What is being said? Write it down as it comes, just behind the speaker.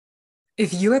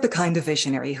If you're the kind of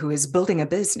visionary who is building a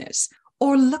business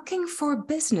or looking for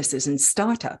businesses and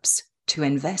startups to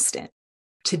invest in,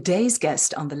 today's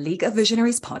guest on the League of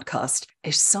Visionaries podcast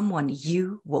is someone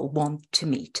you will want to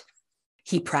meet.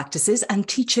 He practices and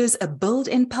teaches a build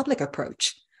in public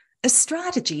approach, a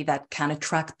strategy that can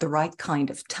attract the right kind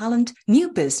of talent, new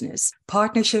business,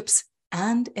 partnerships,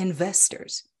 and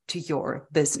investors to your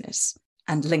business.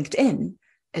 And LinkedIn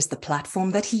is the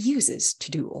platform that he uses to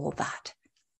do all that.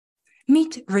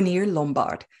 Meet Renier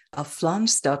Lombard of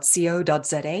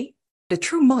Flance.co.za, the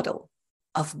true model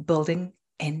of building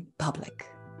in public.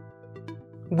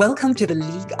 Welcome to the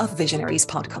League of Visionaries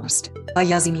podcast by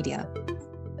YaziMedia.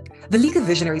 The League of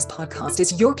Visionaries podcast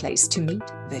is your place to meet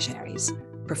visionaries,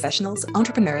 professionals,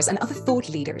 entrepreneurs, and other thought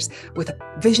leaders with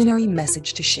a visionary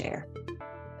message to share.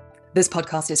 This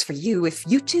podcast is for you if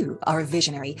you too are a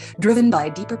visionary driven by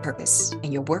a deeper purpose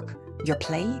in your work, your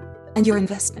play, and your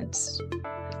investments.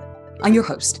 I'm your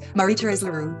host, Marie-Therese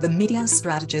Leroux, the media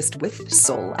strategist with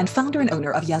soul and founder and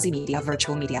owner of YaziMedia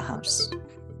Virtual Media House.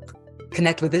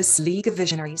 Connect with this League of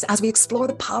Visionaries as we explore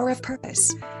the power of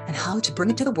purpose and how to bring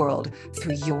it to the world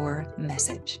through your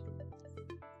message.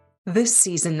 This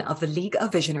season of the League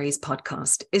of Visionaries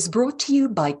podcast is brought to you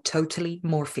by Totally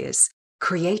Morpheus,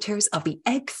 creators of the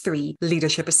Egg 3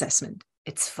 Leadership Assessment.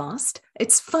 It's fast,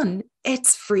 it's fun,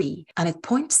 it's free, and it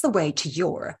points the way to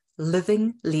your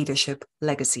living leadership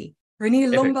legacy. Renier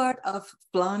Lombard of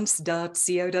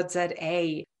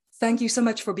Flance.co.za. Thank you so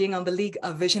much for being on the League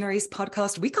of Visionaries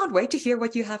podcast. We can't wait to hear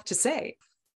what you have to say.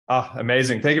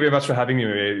 Amazing. Thank you very much for having me.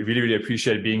 We really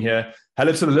appreciate being here.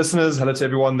 Hello to the listeners. Hello to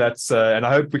everyone and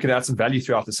I hope we can add some value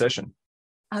throughout the session.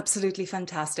 Absolutely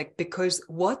fantastic, because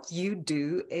what you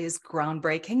do is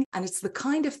groundbreaking and it's the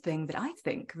kind of thing that I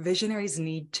think visionaries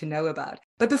need to know about.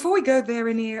 But before we go there,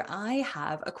 Renier, I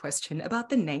have a question about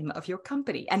the name of your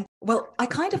company. And well, I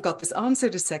kind of got this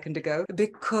answered a second ago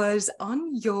because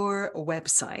on your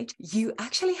website, you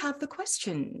actually have the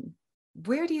question.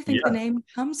 Where do you think the name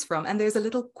comes from? And there's a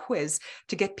little quiz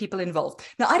to get people involved.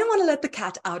 Now, I don't want to let the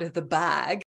cat out of the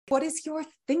bag. What is your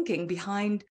thinking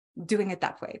behind doing it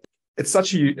that way? It's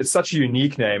such a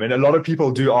unique name. And a lot of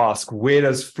people do ask, where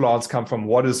does Flance come from?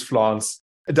 What is Flance?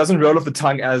 It doesn't roll off the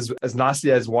tongue as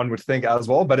nicely as one would think as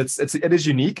well, but it is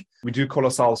unique. We do call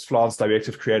ourselves Flance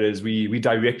Directive Creators. We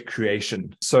direct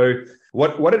creation. So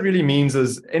what it really means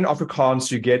is in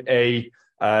Afrikaans, you get a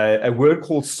word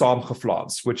called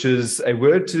saamgeflans, which is a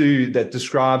word that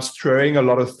describes throwing a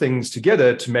lot of things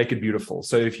together to make it beautiful.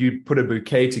 So if you put a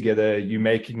bouquet together, you're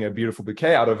making a beautiful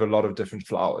bouquet out of a lot of different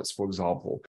flowers, for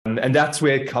example. And that's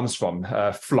where it comes from,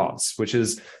 flance, which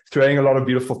is throwing a lot of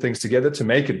beautiful things together to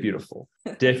make it beautiful.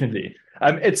 Definitely.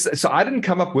 So I didn't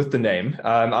come up with the name.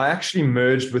 I actually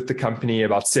merged with the company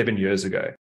about 7 years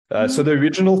ago. So the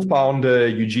original founder,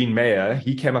 Eugene Mayer,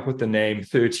 he came up with the name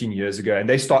 13 years ago, and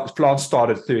Flance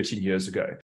started 13 years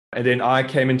ago. And then I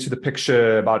came into the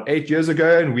picture about 8 years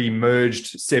ago, and we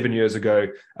merged 7 years ago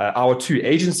our two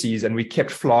agencies, and we kept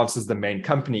Flance as the main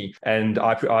company. And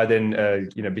I then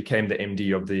became the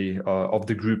MD of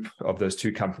the group of those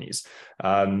two companies.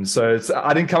 So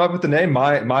I didn't come up with the name.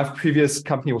 My previous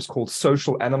company was called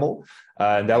Social Animal,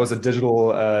 and that was a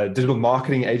digital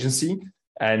marketing agency.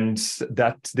 And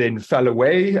that then fell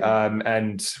away,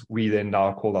 and we then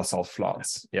now call ourselves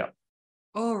Flance. Yeah.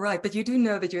 Oh, right. But you do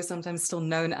know that you're sometimes still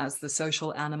known as the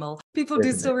social animal. People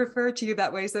Definitely. do still refer to you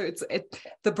that way. So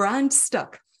the brand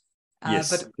stuck.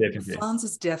 Yes, but definitely. Flance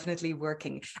is definitely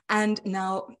working. And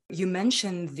now you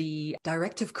mentioned the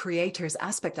directive creators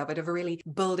aspect of it, of really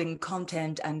building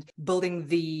content and building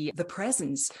the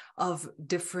presence of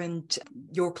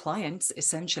your clients,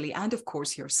 essentially, and of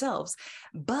course yourselves.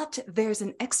 But there's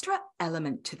an extra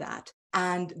element to that.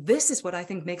 And this is what I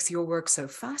think makes your work so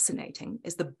fascinating,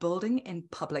 is the building in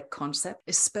public concept,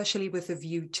 especially with a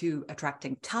view to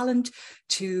attracting talent,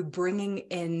 to bringing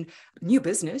in new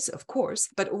business, of course,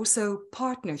 but also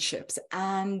partnerships.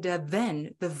 And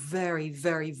then the very,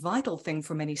 very vital thing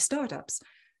for many startups,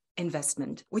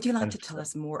 investment. Would you like to tell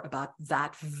us more about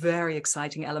that very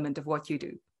exciting element of what you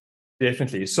do?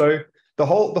 Definitely. So the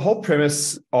whole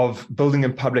premise of building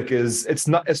in public is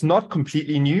it's not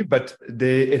completely new, but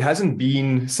it hasn't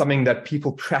been something that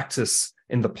people practice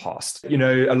in the past. You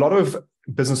know, a lot of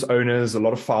business owners, a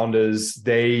lot of founders,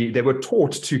 they were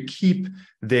taught to keep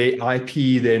their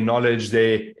IP, their knowledge,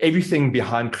 their everything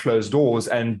behind closed doors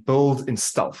and build in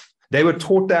stealth. They were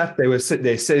taught that.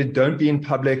 They said, don't be in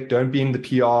public, don't be in the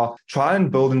PR, try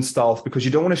and build in stealth because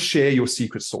you don't want to share your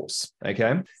secret sauce.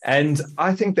 Okay. And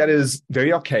I think that is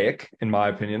very archaic, in my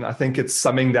opinion. I think it's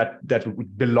something that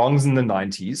belongs in the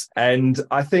 90s. And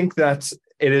I think that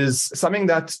it is something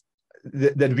that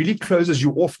that really closes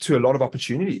you off to a lot of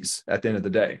opportunities at the end of the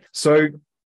day. So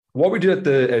what we do at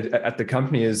the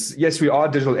company is, yes, we are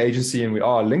a digital agency and we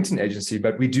are a LinkedIn agency,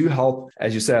 but we do help,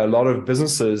 as you say, a lot of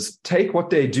businesses take what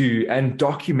they do and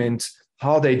document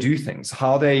how they do things,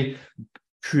 how they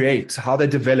create, how they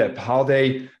develop, how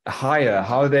they hire,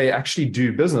 how they actually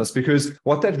do business. Because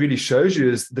what that really shows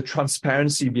you is the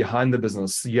transparency behind the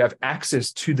business. You have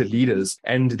access to the leaders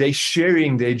and they're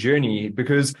sharing their journey,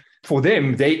 because for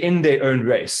them, they're in their own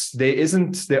race.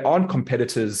 There aren't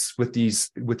competitors with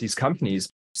these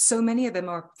companies. So many of them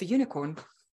are the unicorn.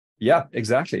 Yeah,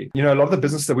 exactly. A lot of the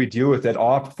business that we deal with that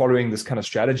are following this kind of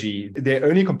strategy, their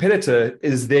only competitor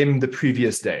is them the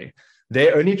previous day.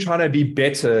 They're only trying to be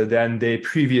better than their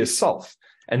previous self.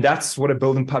 And that's what a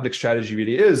building public strategy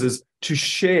really is to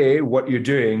share what you're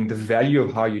doing, the value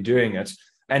of how you're doing it,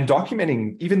 and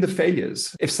documenting even the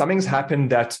failures. If something's happened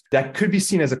that could be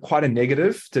seen as quite a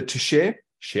negative to share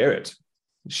it.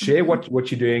 Share what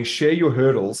you're doing, share your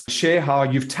hurdles, share how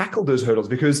you've tackled those hurdles.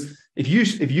 Because if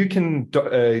you can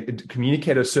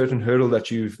communicate a certain hurdle that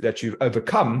you've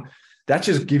overcome, that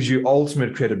just gives you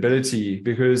ultimate credibility,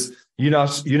 because you're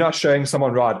not showing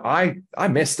someone, right, I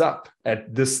messed up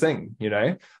at this thing,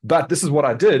 but this is what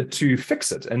I did to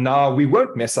fix it. And now we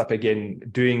won't mess up again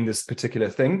doing this particular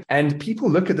thing. And people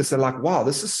look at this and are like, wow,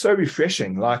 this is so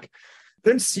refreshing. Like, I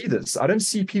don't see this. I don't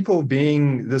see people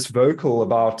being this vocal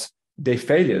about their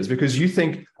failures, because you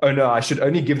think, oh no, I should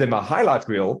only give them a highlight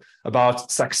reel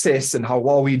about success and how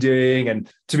well we're doing. And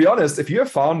to be honest, if you're a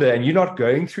founder and you're not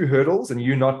going through hurdles and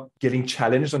you're not getting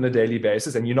challenged on a daily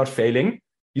basis and you're not failing,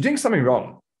 you're doing something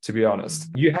wrong. To be honest,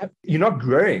 you're not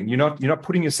growing. You're not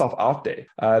putting yourself out there.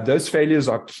 Those failures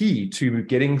are key to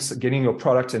getting your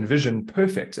product and vision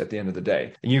perfect at the end of the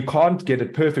day. And you can't get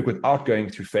it perfect without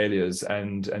going through failures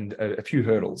and a few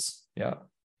hurdles. Yeah.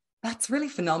 That's really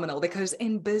phenomenal, because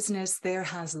in business, there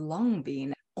has long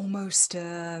been almost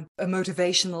a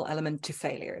motivational element to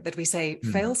failure, that we say,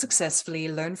 fail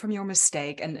successfully, learn from your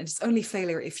mistake. And it's only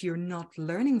failure if you're not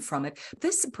learning from it.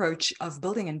 This approach of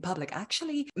building in public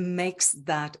actually makes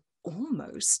that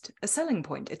almost a selling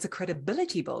point. It's a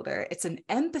credibility builder. It's an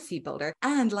empathy builder.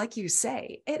 And like you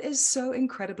say, it is so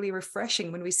incredibly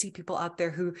refreshing when we see people out there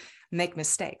who make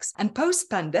mistakes. And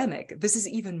post-pandemic, this is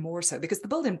even more so, because the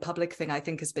build in public thing, I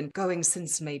think, has been going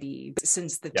since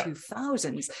the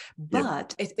 2000s,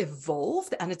 but it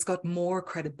evolved and it's got more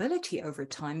credibility over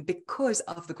time because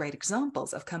of the great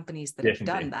examples of companies that have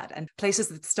done that, and places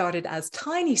that started as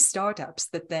tiny startups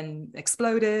that then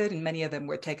exploded, and many of them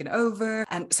were taken over.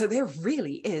 And so there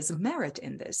really is merit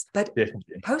in this. But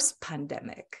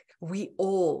post-pandemic, we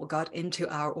all got into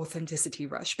our authenticity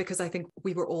rush, because I think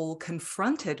we were all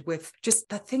confronted with just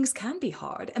that things can be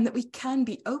hard and that we can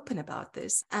be open about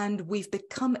this. And we've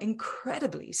become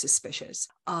incredibly suspicious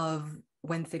of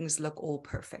when things look all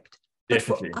perfect. But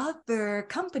for other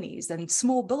companies and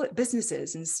small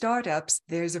businesses and startups,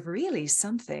 there's really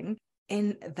something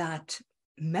in that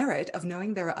merit of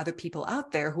knowing there are other people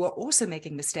out there who are also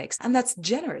making mistakes. And that's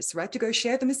generous, right? To go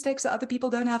share the mistakes so other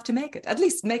people don't have to make it, at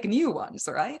least make new ones,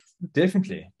 right?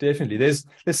 Definitely. There's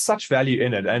such value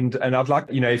in it. And I'd like,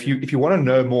 if you want to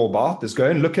know more about this,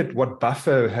 go and look at what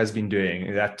Buffer has been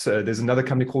doing. There's another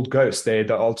company called Ghost. They're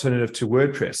the alternative to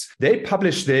WordPress. They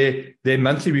publish their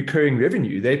monthly recurring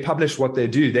revenue. They publish what they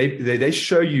do. They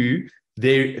show you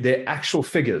their actual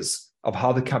figures of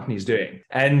how the company is doing.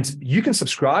 And you can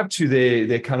subscribe to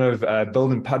their kind of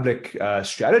build in public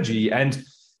strategy, and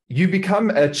you become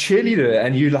a cheerleader,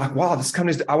 and you're like, wow, this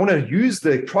company, I want to use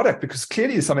the product because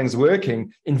clearly something's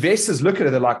working. Investors look at it,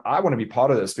 they're like, I want to be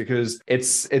part of this because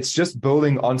it's just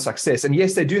building on success. And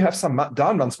yes, they do have some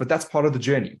down months, but that's part of the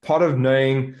journey, part of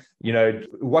knowing,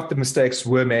 what the mistakes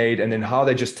were made, and then how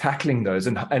they're just tackling those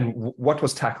and what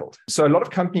was tackled. So a lot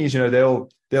of companies, they'll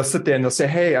sit there and they'll say,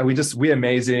 hey, we're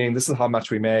amazing. This is how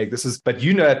much we make. But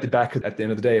at the back, at the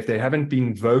end of the day, if they haven't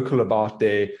been vocal about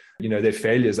their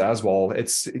failures as well,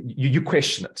 it's you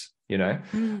question it,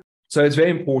 So it's very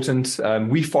important.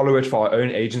 We follow it for our own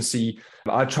agency.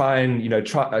 I try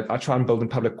and build in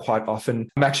public quite often.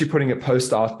 I'm actually putting a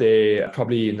post out there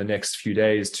probably in the next few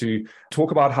days to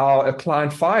talk about how a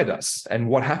client fired us and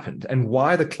what happened and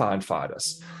why the client fired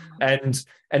us.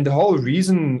 And the whole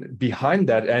reason behind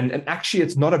that, and actually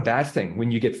it's not a bad thing when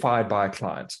you get fired by a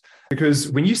client, because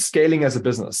when you're scaling as a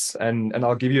business, and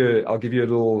I'll give you a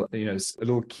little, a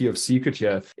little key of secret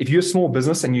here. If you're a small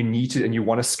business and you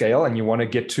want to scale and you want to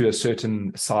get to a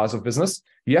certain size of business,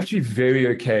 you have to be very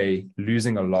okay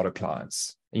losing a lot of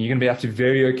clients. And you're going to have to be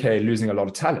very okay losing a lot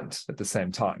of talent at the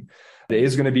same time. There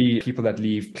is going to be people that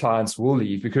leave, clients will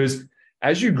leave, because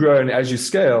as you grow and as you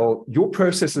scale, your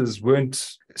processes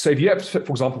weren't. So if you have, for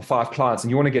example, 5 clients and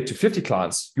you want to get to 50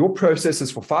 clients, your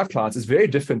processes for 5 clients is very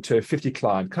different to a 50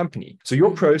 client company. So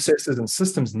your processes and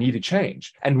systems need to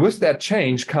change. And with that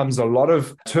change comes a lot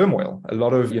of turmoil, a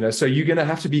lot of, so you're going to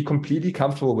have to be completely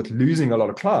comfortable with losing a lot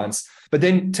of clients, but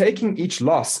then taking each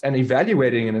loss and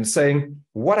evaluating it and saying,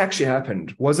 what actually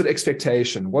happened? Was it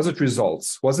expectation? Was it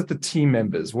results? Was it the team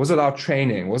members? Was it our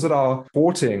training? Was it our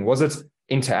reporting? Was it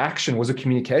interaction? Was it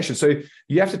communication? So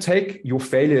you have to take your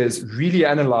failures, really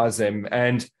analyze them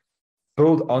and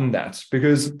build on that,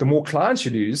 because the more clients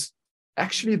you lose,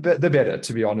 actually the better,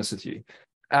 to be honest with you.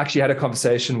 I actually had a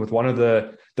conversation with one of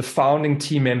the founding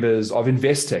team members of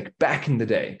Investec back in the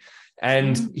day.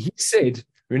 And he said,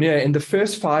 Renier, in the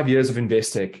first 5 years of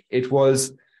Investec, it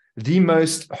was the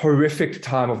most horrific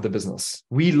time of the business.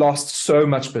 We lost so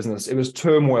much business. It was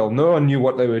turmoil. No one knew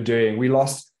what they were doing. We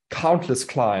lost countless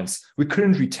clients. We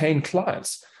couldn't retain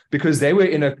clients because they were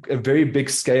in a very big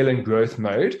scale and growth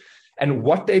mode. And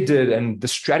what they did and the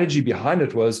strategy behind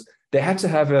it was they had to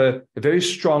have a very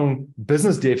strong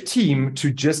business dev team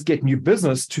to just get new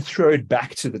business to throw it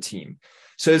back to the team.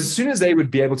 So as soon as they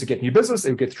would be able to get new business,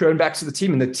 they would get thrown back to the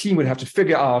team, and the team would have to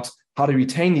figure out how to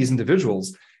retain these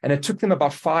individuals. And it took them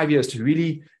about 5 years to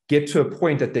really get to a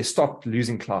point that they stopped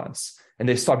losing clients and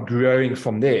they stopped growing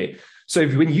from there. So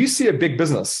when you see a big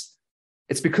business,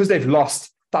 it's because they've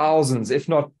lost thousands, if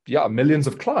not millions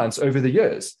of clients over the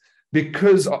years,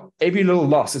 because every little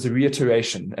loss is a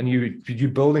reiteration and you're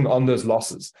building on those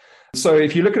losses. So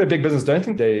if you look at a big business, don't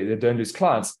think they don't lose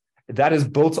clients. That is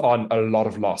built on a lot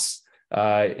of loss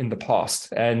in the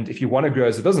past. And if you want to grow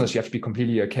as a business, you have to be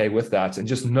completely okay with that and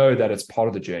just know that it's part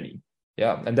of the journey.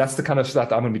 Yeah. And that's the kind of stuff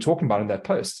that I'm going to be talking about in that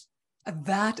post.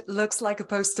 That looks like a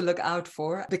post to look out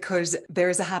for, because there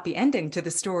is a happy ending to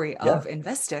the story of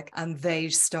Investec, and they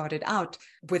started out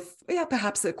with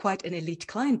perhaps quite an elite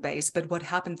client base. But what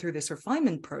happened through this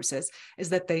refinement process is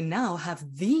that they now have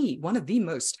one of the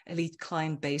most elite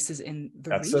client bases in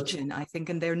the region, I think,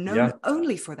 and they're known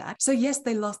only for that. So yes,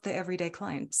 they lost their everyday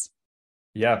clients.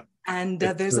 Yeah. And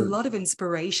there's a lot of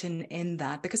inspiration in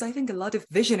that, because I think a lot of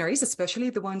visionaries, especially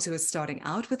the ones who are starting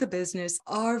out with a business,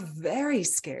 are very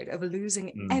scared of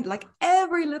losing. And like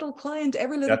every little client,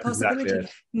 every little possibility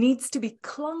needs to be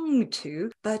clung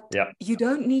to. But you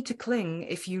don't need to cling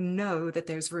if you know that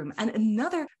there's room. And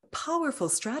another powerful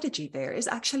strategy there is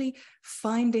actually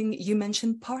finding, you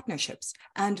mentioned partnerships.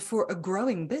 And for a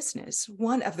growing business,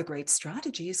 one of the great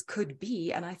strategies could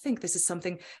be, and I think this is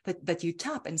something that you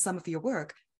tap in some of your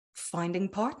work, finding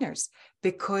partners.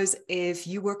 Because if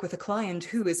you work with a client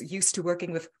who is used to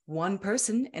working with one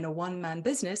person in a one-man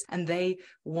business and they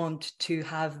want to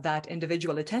have that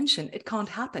individual attention, it can't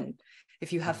happen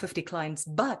if you have 50 clients.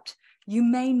 But you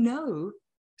may know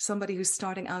somebody who's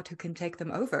starting out who can take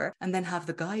them over and then have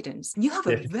the guidance. You have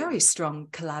a very strong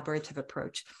collaborative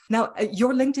approach. Now,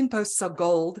 your LinkedIn posts are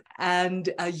gold,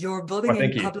 and your building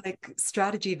in public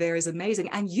strategy there is amazing.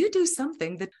 And you do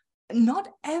something that not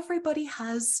everybody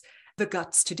has the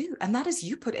guts to do, and that is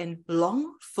you put in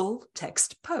long, full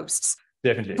text posts.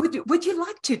 Definitely. Would you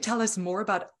like to tell us more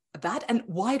about that and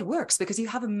why it works? Because you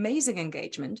have amazing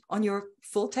engagement on your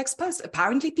full text posts.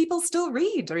 Apparently people still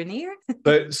read, Renier.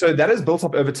 So that is built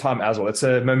up over time as well. It's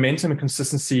a momentum and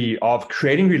consistency of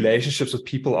creating relationships with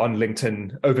people on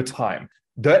LinkedIn over time.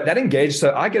 That engage,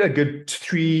 so I get a good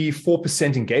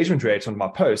 3-4% engagement rate on my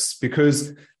posts,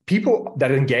 because people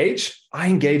that engage, I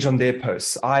engage on their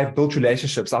posts. I've built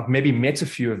relationships. I've maybe met a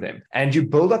few of them. And you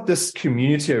build up this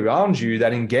community around you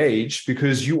that engage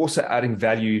because you're also adding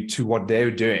value to what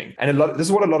they're doing. And this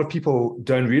is what a lot of people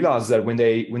don't realize, that when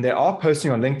they are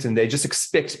posting on LinkedIn, they just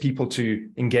expect people to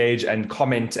engage and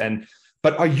comment.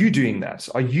 But are you doing that?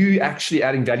 Are you actually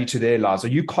adding value to their lives? Are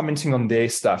you commenting on their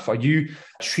stuff? Are you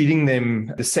treating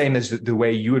them the same as the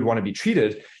way you would want to be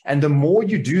treated? And the more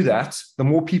you do that, the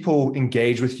more people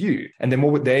engage with you, and the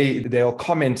more they'll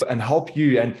comment and help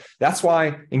you. And that's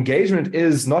why engagement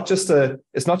is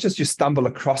it's not just you stumble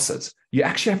across it. You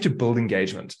actually have to build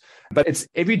engagement. But it's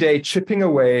every day chipping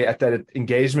away at that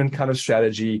engagement kind of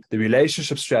strategy, the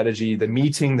relationship strategy, the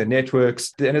meeting, the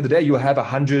networks. At the end of the day, you'll have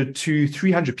 100 to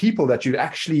 300 people that you've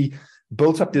actually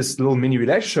built up this little mini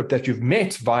relationship that you've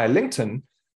met via LinkedIn.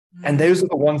 And those are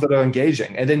the ones that are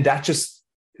engaging. And then that's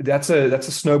a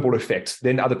snowball effect.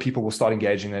 Then other people will start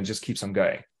engaging, and it just keeps on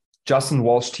going. Justin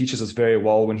Walsh teaches us very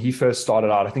well. When he first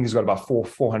started out, I think he's got about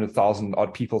 400,000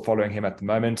 odd people following him at the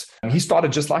moment. And he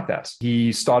started just like that.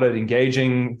 He started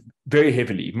engaging very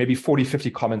heavily, maybe 40, 50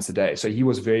 comments a day. So he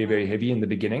was very, very heavy in the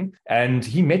beginning. And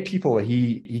he met people.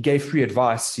 He gave free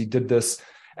advice. He did this.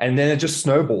 And then it just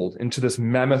snowballed into this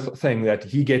mammoth thing that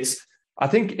he gets, I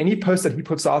think any post that he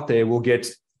puts out there will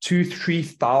get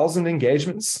 2,000-3,000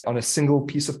 engagements on a single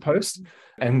piece of post.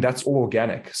 And that's all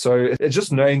organic. So it's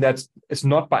just knowing that it's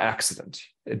not by accident.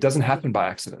 It doesn't happen by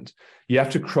accident. You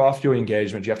have to craft your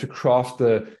engagement. You have to craft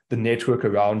the network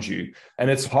around you.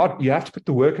 And it's hard. You have to put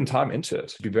the work and time into it,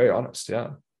 to be very honest.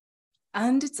 Yeah.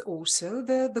 And it's also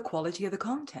the quality of the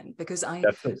content, because I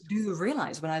do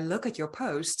realize when I look at your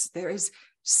posts, there is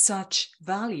such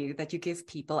value that you give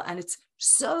people, and it's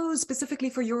so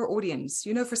specifically for your audience.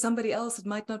 You know, for somebody else, it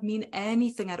might not mean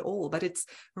anything at all, but it's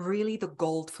really the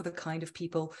gold for the kind of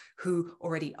people who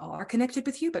already are connected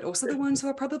with you, but also the ones who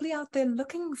are probably out there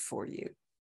looking for you.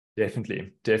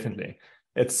 Definitely.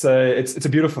 It's a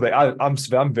beautiful thing.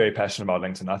 I'm very passionate about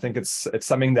LinkedIn. I think it's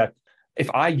something that if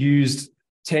I used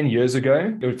 10 years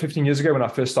ago, 15 years ago, when I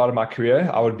first started my career,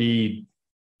 I would be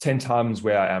 10 times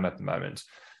where I am at the moment.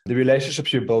 The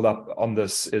relationships you build up on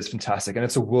this is fantastic. And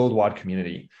it's a worldwide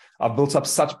community. I've built up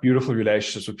such beautiful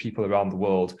relationships with people around the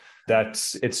world that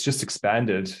it's just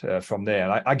expanded from there.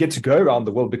 And I get to go around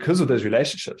the world because of those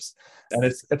relationships. And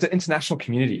it's an international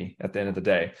community at the end of the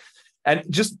day. And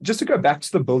just to go back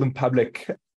to the building public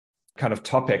kind of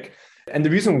topic, and the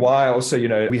reason why also,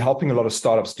 we're helping a lot of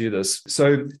startups do this.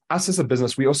 So us as a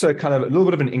business, we also kind of a little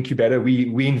bit of an incubator.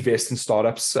 We invest in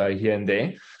startups here and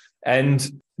there.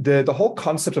 And the whole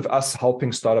concept of us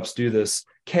helping startups do this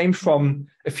came from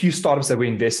a few startups that we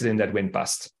invested in that went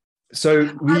bust. So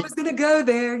I was going to go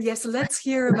there. Yes, let's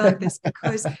hear about this,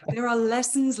 because there are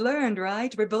lessons learned,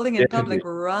 right? We're building in public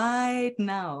right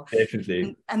now.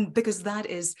 Definitely. And because that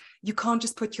is, you can't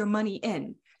just put your money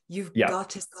in. You've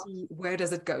got to see where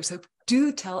does it go. So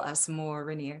do tell us more,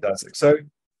 Renier. So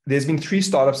there's been 3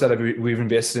 startups that we've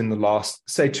invested in the last,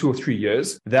 say, 2 or 3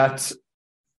 years that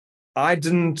I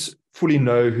didn't fully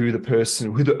know who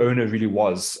the owner really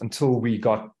was until we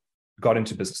got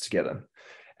into business together.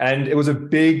 And it was a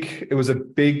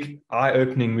big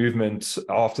eye-opening movement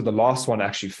after the last one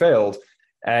actually failed.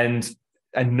 And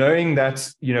knowing that,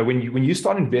 when you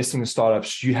start investing in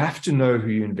startups, you have to know who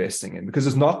you're investing in, because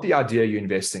it's not the idea you're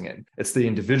investing in, it's the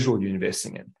individual you're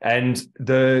investing in. And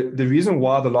the reason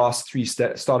why the last 3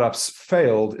 startups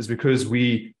failed is because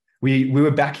we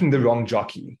were backing the wrong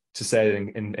jockey, to say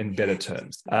it in better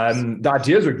terms. The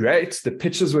ideas were great, the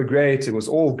pitches were great, it was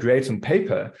all great on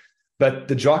paper, but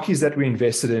the jockeys that we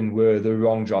invested in were the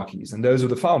wrong jockeys, and those were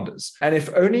the founders. And if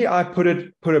only I put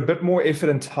a bit more effort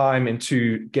and time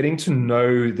into getting to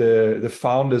know the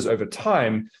founders over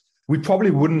time, we probably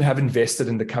wouldn't have invested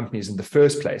in the companies in the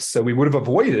first place. So we would have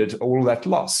avoided all that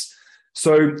loss.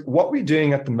 So what we're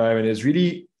doing at the moment is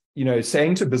really,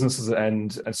 saying to businesses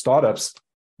and startups,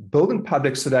 build in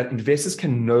public so that investors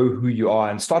can know who you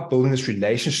are and start building this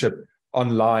relationship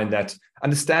online that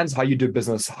understands how you do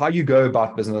business, how you go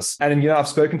about business. And I've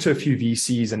spoken to a few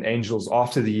VCs and angels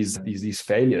after these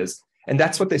failures, and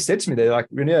that's what they said to me. They're like,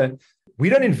 Renier, we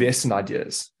don't invest in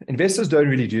ideas. Investors don't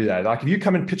really do that. Like, if you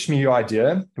come and pitch me your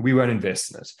idea, we won't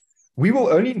invest in it. We will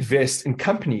only invest in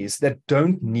companies that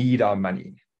don't need our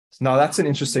money. Now that's an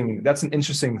interesting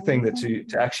thing that to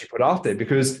actually put out there,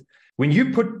 because when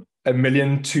you put $1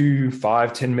 million to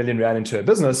 5, 10 million rand into a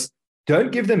business,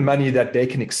 don't give them money that they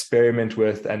can experiment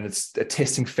with, and it's a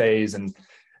testing phase. And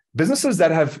businesses that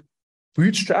have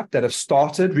bootstrapped, that have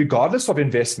started regardless of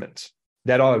investment,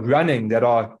 that are running, that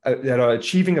are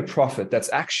achieving a profit,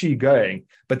 that's actually going,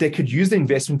 but they could use the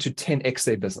investment to 10x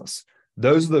their business.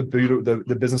 Those are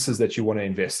the businesses that you want to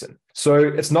invest in. So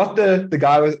it's not the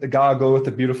guy or girl with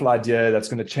the beautiful idea that's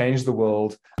going to change the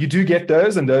world. You do get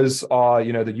those, and those are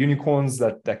the unicorns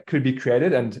that could be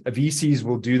created. And VCs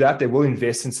will do that. They will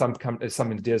invest in some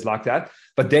ideas like that.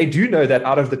 But they do know that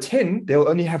out of the 10, they'll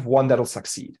only have 1 that'll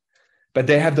succeed. But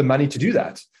they have the money to do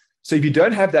that. So if you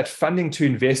don't have that funding to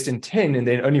invest in 10 and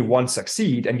then only 1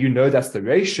 succeed, and that's the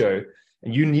ratio,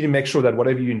 and you need to make sure that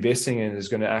whatever you're investing in is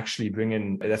going to actually bring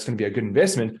in, that's going to be a good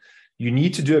investment, you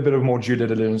need to do a bit of more due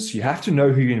diligence. You have to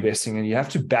know who you're investing in. You have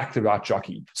to back the right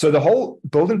jockey. So the whole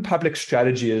building public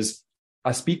strategy is,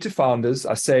 I speak to founders.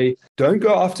 I say, don't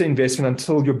go after investment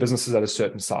until your business is at a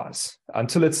certain size,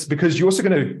 because you're also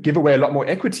going to give away a lot more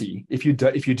equity if you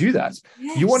do that.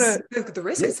 Yes, you want to, the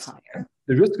risk is higher.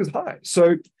 The risk is high.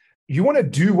 So you want to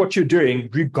do what you're doing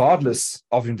regardless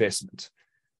of investment.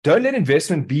 Don't let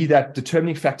investment be that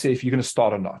determining factor if you're going to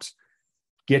start or not.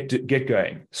 Get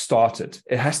going, start it.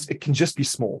 It can just be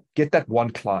small. Get that 1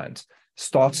 client,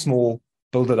 start small,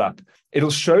 build it up.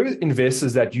 It'll show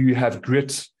investors that you have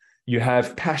grit, you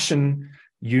have passion.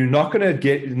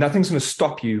 Nothing's going to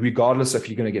stop you regardless if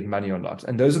you're going to get money or not.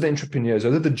 And those are the entrepreneurs,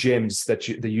 those are the gems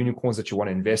the unicorns that you want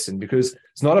to invest in, because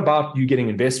it's not about you getting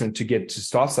investment to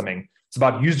start something. It's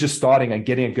about you just starting and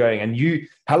getting it going, and you,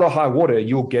 hell or high water,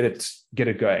 you'll get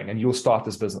it going, and you'll start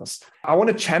this business. I want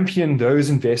to champion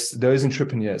those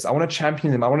entrepreneurs. I want to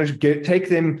champion them. I want to take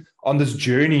them on this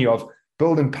journey of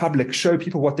build in public, show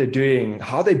people what they're doing,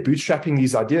 how they're bootstrapping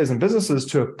these ideas and businesses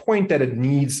to a point that it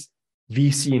needs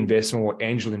VC investment or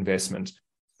angel investment.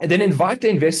 And then invite the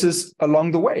investors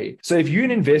along the way. So if you're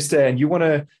an investor and you want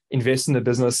to invest in a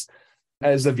business,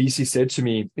 as a VC said to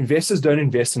me, investors don't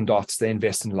invest in dots, they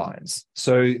invest in lines.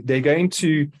 So they're going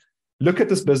to look at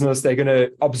this business, they're going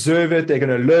to observe it, they're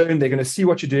going to learn, they're going to see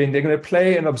what you're doing, they're going to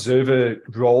play an observer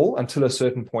role until a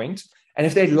certain point. And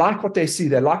if they like what they see,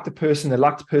 they like the person, they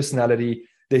like the personality,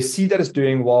 they see that it's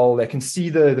doing well, they can see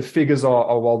the figures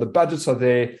are well, the budgets are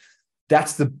there,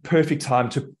 that's the perfect time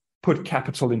to put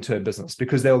capital into a business,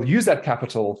 because they'll use that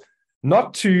capital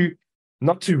not to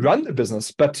run the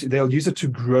business, but they'll use it to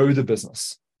grow the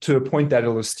business to a point that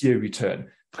it'll steer return.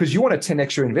 Because you want a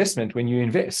 10x your investment when you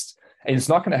invest. And it's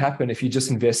not going to happen if you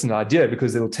just invest in an idea,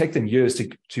 because it'll take them years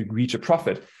to reach a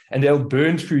profit, and they'll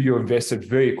burn through your investment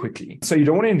very quickly. So you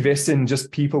don't want to invest in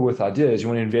just people with ideas. You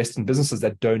want to invest in businesses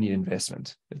that don't need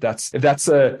investment. If that's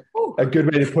a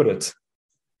good way to put it.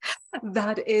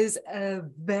 That is a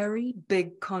very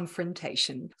big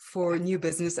confrontation for new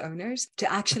business owners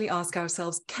to actually ask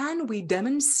ourselves, can we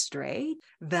demonstrate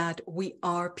that we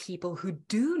are people who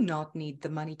do not need the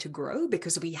money to grow,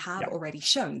 because we have already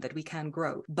shown that we can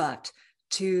grow, but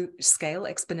to scale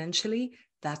exponentially,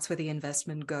 that's where the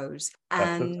investment goes.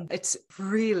 And it's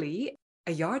really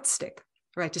a yardstick,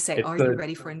 right? To say, are you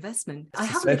ready for investment? I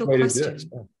have a little question.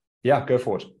 Yeah, go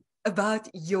for it. About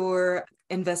your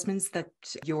investments that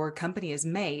your company has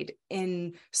made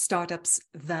in startups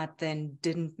that then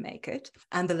didn't make it,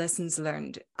 and the lessons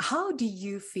learned. How do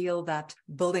you feel that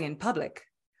building in public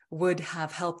would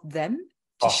have helped them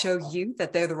to show you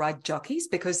that they're the right jockeys?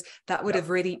 Because that would have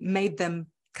really made them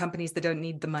companies that don't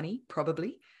need the money,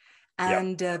 probably.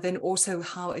 And then also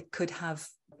how it could have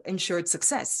ensured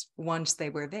success once they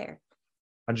were there.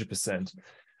 100%.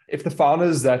 If the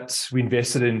founders that we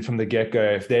invested in from the get-go,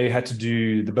 if they had to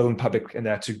do the build in public and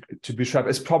that to bootstrap,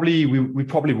 it's probably we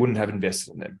probably wouldn't have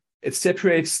invested in them. It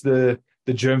separates the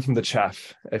germ from the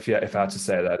chaff, if I had to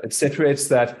say that. It separates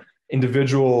that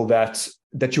individual that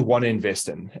you want to invest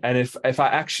in. And if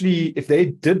they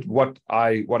did what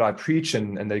I preach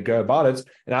and they go about it,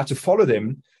 and I had to follow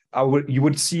them, you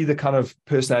would see the kind of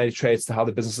personality traits to how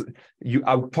the business.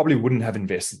 I probably wouldn't have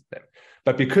invested in them.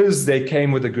 But because they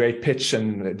came with a great pitch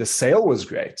and the sale was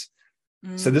great.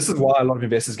 So this is why a lot of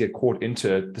investors get caught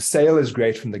into it. The sale is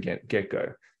great from the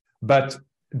get-go, but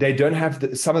they don't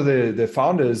have some of the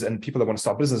founders and people that want to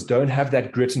start business don't have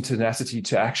that grit and tenacity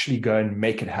to actually go and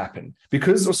make it happen.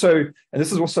 Because also, and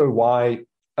this is also why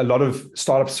a lot of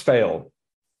startups fail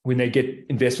when they get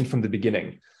investment from the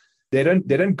beginning. They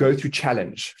don't go through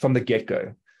challenge from the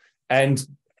get-go. And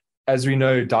as we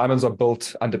know, diamonds are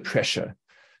built under pressure.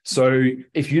 So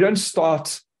if you don't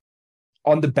start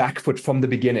on the back foot from the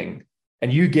beginning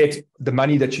and you get the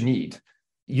money that you need,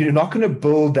 you're not going to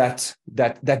build that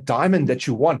diamond that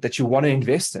you want to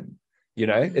invest in. You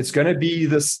know, it's going to be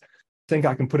this. I think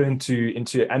I can put it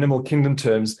into animal kingdom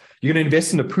terms. You're going to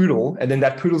invest in a poodle, and then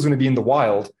that poodle's going to be in the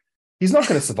wild. He's not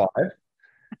going to survive.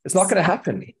 It's not going to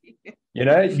happen. You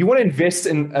know, you want to invest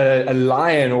in a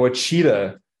lion or a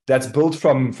cheetah that's built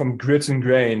from grit and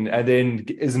grain and then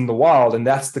is in the wild. And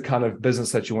that's the kind of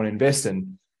business that you want to invest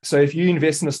in. So if you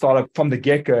invest in a startup from the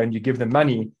get-go and you give them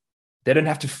money, they don't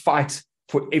have to fight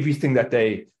for everything that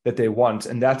they want.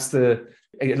 And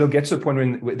it'll get to a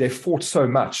point when they fought so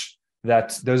much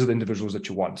that those are the individuals that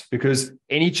you want, because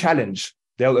any challenge,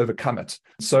 they'll overcome it.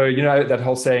 So, you know, that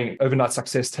whole saying, overnight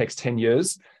success takes 10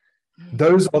 years.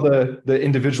 Those are the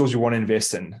individuals you want to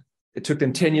invest in. It took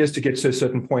them 10 years to get to a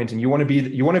certain point, and you want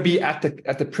to be at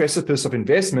the precipice of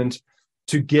investment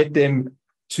to get them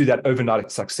to that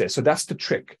overnight success. So that's the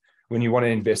trick when you want to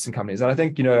invest in companies. And I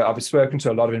think, you know, I've spoken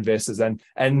to a lot of investors,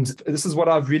 and this is what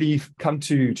I've really come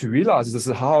to realize is this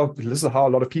is how a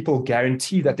lot of people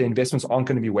guarantee that their investments aren't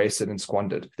going to be wasted and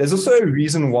squandered. There's also a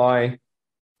reason why,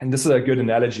 and this is a good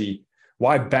analogy,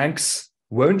 why banks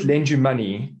won't lend you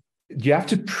money. You have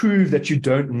to prove that you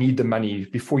don't need the money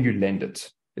before you lend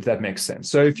it, if that makes sense.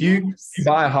 So if you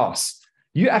buy a house,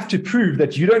 you have to prove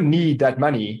that you don't need that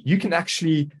money. You can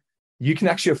actually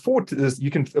afford this. You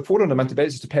can afford on a monthly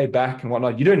basis to pay it back and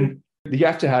whatnot. You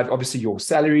have to have obviously your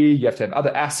salary. You have to have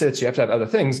other assets. You have to have other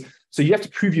things. So you have to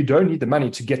prove you don't need the money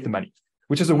to get the money,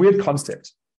 which is a weird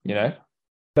concept, you know.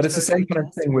 But it's the same kind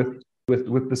of thing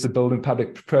with this build in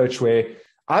public approach, where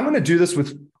I'm going to do this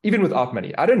even without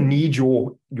money. I don't need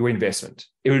your investment.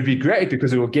 It would be great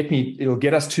because it'll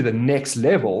get us to the next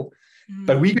level.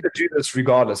 But we're going to do this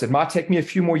regardless. It might take me a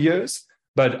few more years,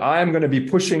 but I am going to be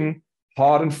pushing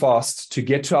hard and fast to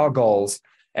get to our goals.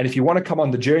 And if you want to come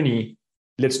on the journey,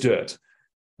 let's do it.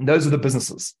 And those are the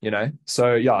businesses,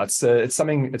 So yeah, it's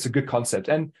a good concept.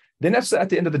 And then that's at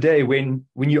the end of the day, when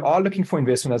you are looking for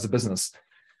investment as a business,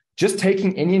 just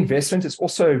taking any investment is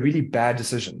also a really bad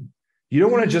decision. You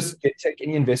don't want to just take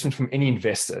any investment from any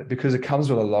investor because it comes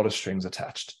with a lot of strings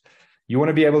attached. You want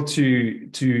to be able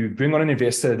to bring on an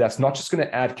investor that's not just going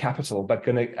to add capital, but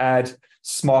going to add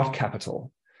smart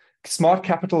capital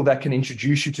that can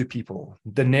introduce you to people,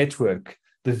 the network,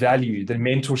 the value, the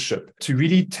mentorship, to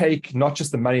really take not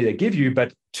just the money they give you,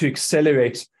 but to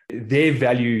accelerate their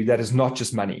value that is not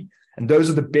just money. And those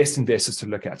are the best investors to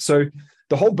look at. So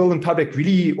the whole build in public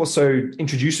really also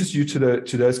introduces you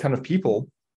to those kind of people,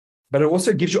 but it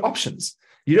also gives you options.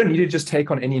 You don't need to just take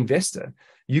on any investor.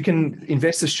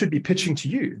 Investors should be pitching to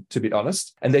you, to be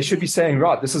honest, and they should be saying,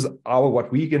 right, this is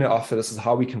what we're going to offer. This is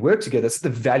how we can work together. This is the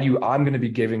value I'm going to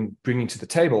be bringing to the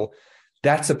table.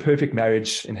 That's a perfect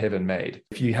marriage in heaven made.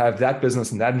 If you have that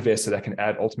business and that investor that can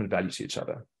add ultimate value to each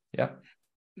other. Yeah.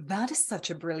 That is such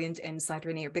a brilliant insight,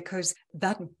 Renier, because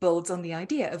that builds on the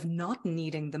idea of not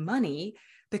needing the money,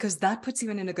 because that puts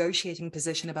you in a negotiating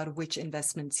position about which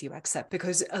investments you accept.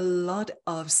 Because a lot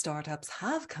of startups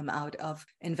have come out of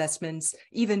investments,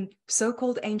 even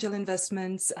so-called angel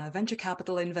investments, venture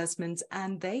capital investments,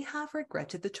 and they have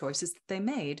regretted the choices that they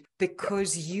made,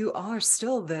 because you're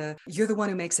the one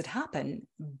who makes it happen.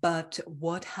 But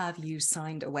what have you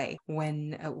signed away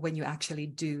when you actually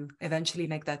do eventually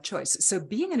make that choice? So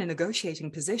being in a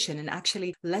negotiating position and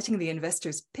actually letting the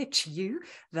investors pitch you,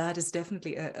 that is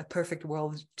definitely a perfect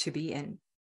world to be in.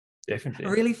 Definitely.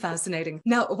 Really fascinating.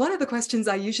 Now, one of the questions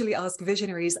I usually ask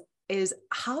visionaries is,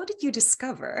 how did you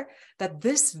discover that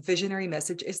this visionary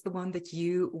message is the one that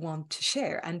you want to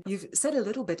share? And you've said a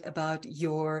little bit about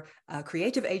your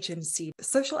creative agency,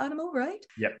 Social Animal, right?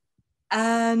 Yep.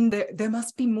 And there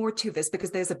must be more to this, because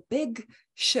there's a big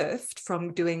shift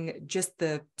from doing just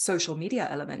the social media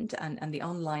element and the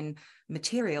online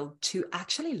material to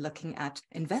actually looking at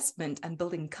investment and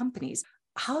building companies.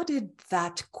 How did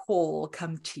that call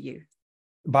come to you?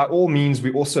 By all means,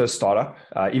 we're also a startup,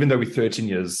 even though we're 13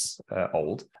 years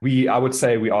old. I would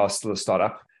say we are still a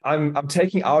startup. I'm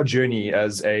taking our journey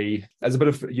as a bit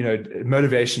of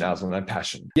motivation as well and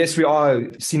passion. Yes, we are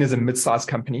seen as a mid-sized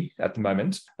company at the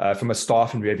moment from a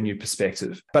staff and revenue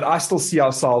perspective, but I still see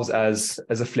ourselves as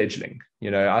a fledgling.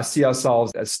 I see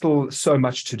ourselves as still so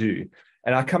much to do.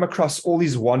 And I come across all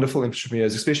these wonderful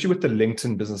entrepreneurs, especially with the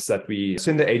LinkedIn business so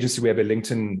in the agency, we have a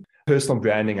LinkedIn personal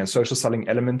branding and social selling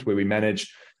element where we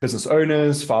manage business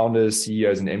owners, founders,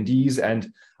 CEOs, and MDs.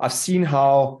 And I've seen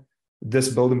how this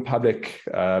build in public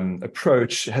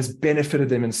approach has benefited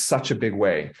them in such a big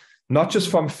way, not just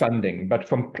from funding, but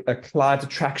from a client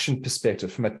attraction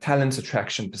perspective, from a talent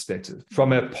attraction perspective,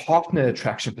 from a partner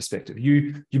attraction perspective.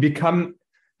 You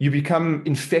become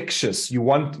infectious.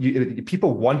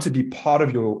 People want to be part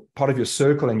of your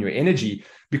circle and your energy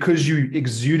because you're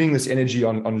exuding this energy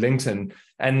on LinkedIn.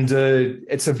 And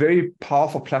it's a very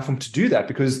powerful platform to do that,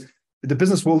 because the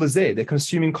business world is there. They're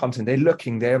consuming content, they're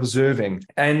looking, they're observing.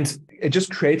 And it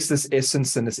just creates this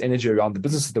essence and this energy around the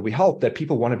businesses that we help that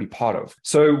people want to be part of.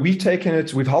 So we've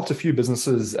helped a few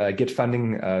businesses get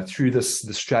funding through this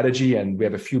strategy. And we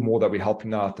have a few more that we're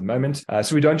helping now at the moment.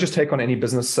 So we don't just take on any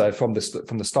business from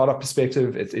the startup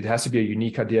perspective. It has to be a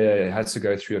unique idea. It has to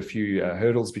go through a few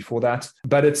hurdles before that.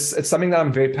 But it's something that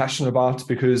I'm very passionate about,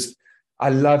 because I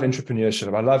love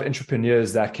entrepreneurship. I love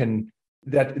entrepreneurs that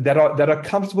are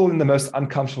comfortable in the most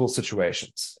uncomfortable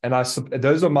situations. And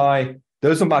those are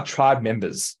my tribe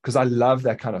members, because I love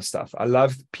that kind of stuff. I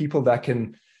love people that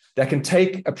can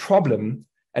take a problem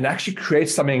and actually create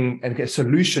something and a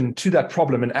solution to that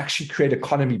problem and actually create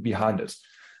economy behind it.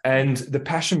 And the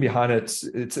passion behind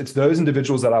it's those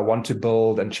individuals that I want to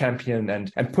build and champion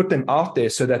and put them out there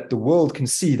so that the world can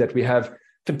see that we have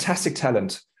fantastic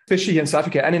talent, especially in South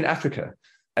Africa and in Africa,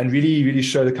 and really, really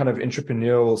show the kind of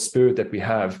entrepreneurial spirit that we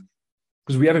have.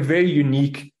 Because we have a very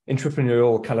unique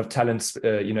entrepreneurial kind of talents,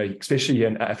 especially here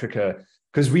in Africa,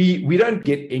 because we don't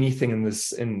get anything in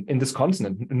this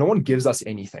continent. No one gives us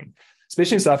anything,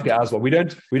 especially in South Africa as well. We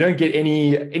don't get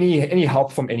any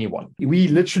help from anyone. We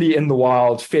literally in the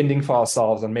wild fending for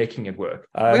ourselves and making it work.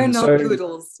 We're not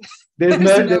poodles. There's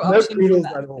no poodles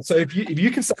at all. So if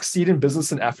you can succeed in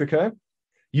business in Africa,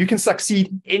 you can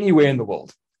succeed anywhere in the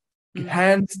world.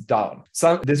 Hands down.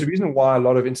 So there's a reason why a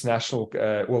lot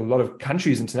of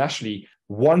countries internationally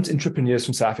want entrepreneurs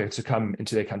from South Africa to come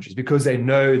into their countries, because they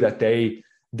know that they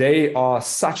They are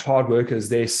such hard workers.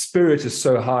 Their spirit is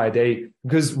so high.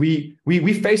 Because we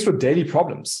face with daily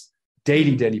problems,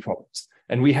 daily problems.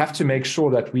 And we have to make sure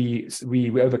that we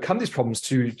overcome these problems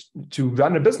to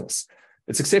run a business.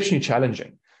 It's exceptionally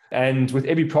challenging. And with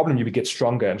every problem, you get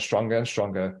stronger and stronger and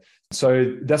stronger.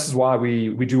 So this is why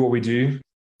we do what we do,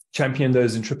 champion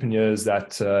those entrepreneurs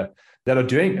that are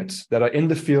doing it, that are in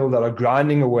the field, that are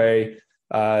grinding away,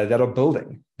 that are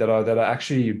building, that are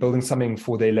actually building something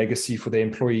for their legacy, for their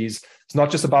employees. It's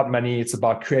not just about money. It's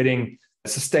about creating a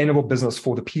sustainable business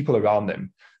for the people around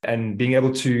them and being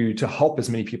able to help as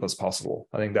many people as possible.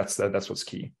 I think that's what's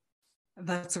key.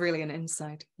 That's really an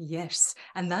insight. Yes.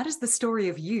 And that is the story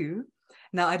of you.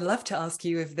 Now, I'd love to ask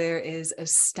you if there is a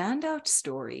standout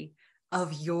story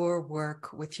of your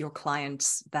work with your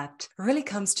clients that really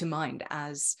comes to mind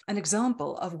as an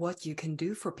example of what you can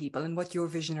do for people and what your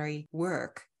visionary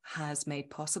work has made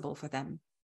possible for them.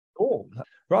 Cool.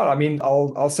 Right. I mean,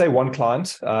 I'll say one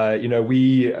client.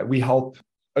 We help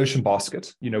Ocean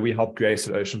Basket. We help Grace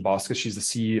at Ocean Basket. She's the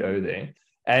CEO there.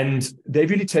 And they've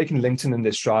really taken LinkedIn in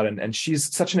their stride. And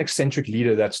she's such an eccentric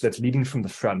leader that's leading from the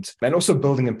front and also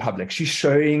building in public. She's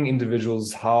showing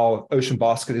individuals how Ocean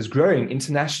Basket is growing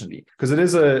internationally because it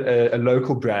is a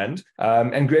local brand.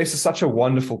 And Grace is such a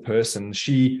wonderful person.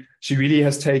 She really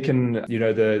has taken,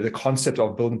 the concept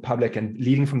of building public and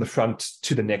leading from the front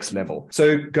to the next level.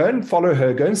 So go and follow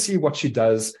her, go and see what she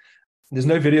does. There's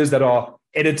no videos that are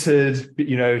edited,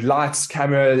 lights,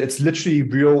 camera. It's literally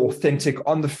real, authentic,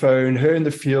 on the phone, her in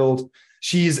the field.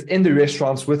 She's in the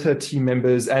restaurants with her team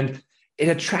members, and it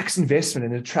attracts investment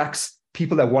and it attracts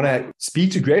people that want to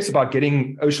speak to Grace about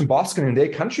getting Ocean Basket in their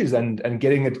countries and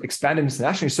getting it expanded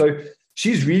internationally. So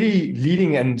she's really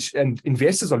leading, and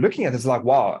investors are looking at this like,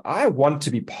 wow, I want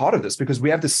to be part of this because we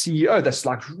have the CEO that's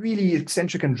like really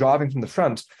eccentric and driving from the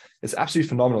front. It's absolutely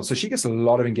phenomenal. So she gets a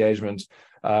lot of engagement.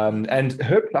 And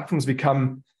her platforms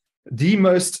become the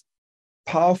most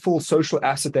powerful social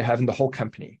asset they have in the whole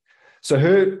company. So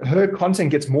her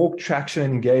content gets more traction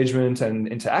and engagement and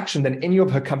interaction than any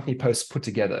of her company posts put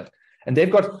together. And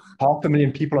they've got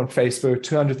 500,000 people on Facebook,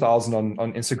 200,000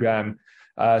 on Instagram.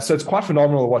 So it's quite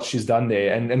phenomenal what she's done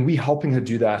there. And we helping her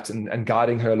do that and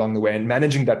guiding her along the way and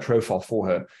managing that profile for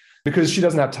her, because she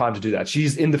doesn't have time to do that.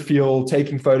 She's in the field,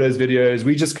 taking photos, videos.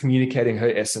 We're just communicating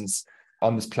her essence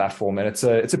on this platform. And it's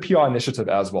a PR initiative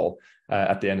as well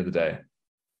at the end of the day.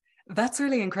 That's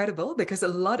really incredible, because a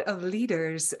lot of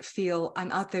leaders feel,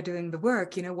 I'm out there doing the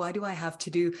work, why do I have to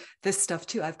do this stuff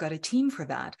too? I've got a team for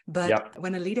that. But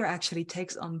when a leader actually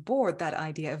takes on board that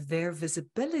idea of their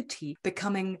visibility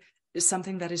becoming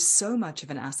something that is so much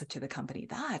of an asset to the company,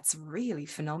 that's really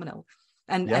phenomenal.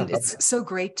 And it's so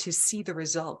great to see the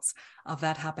results of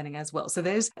that happening as well. So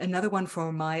there's another one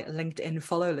for my LinkedIn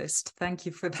follow list. Thank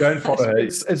you for that. Don't follow her.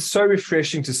 It's so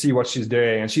refreshing to see what she's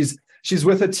doing. And she's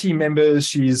with her team members.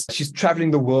 She's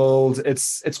traveling the world.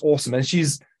 It's awesome. And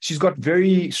she's got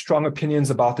very strong opinions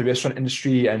about the restaurant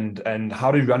industry and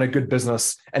how to run a good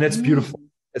business. And it's beautiful.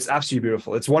 It's absolutely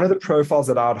beautiful. It's one of the profiles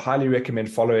that I would highly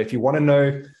recommend follow. If you want to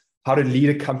know how to lead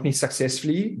a company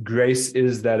successfully, Grace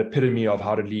is that epitome of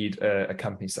how to lead a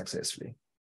company successfully.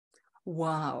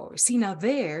 Wow. See, now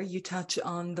there you touch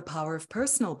on the power of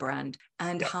personal brand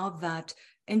and how that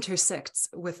intersects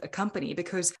with a company,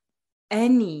 because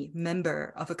any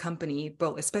member of a company,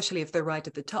 well, especially if they're right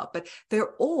at the top, but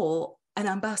they're all an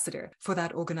ambassador for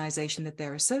that organization that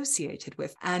they're associated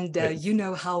with. And you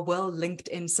know how well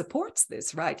LinkedIn supports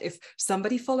this, right? If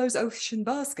somebody follows Ocean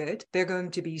Basket, they're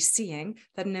going to be seeing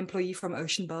that an employee from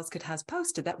Ocean Basket has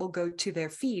posted. That will go to their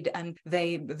feed, and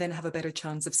they then have a better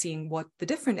chance of seeing what the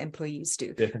different employees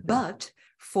do. Definitely. But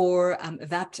for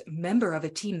that member of a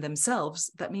team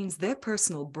themselves, that means their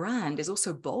personal brand is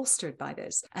also bolstered by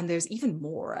this. And there's even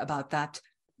more about that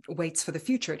waits for the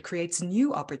future. It creates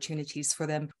new opportunities for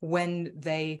them when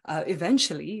they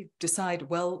eventually decide,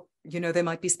 well, they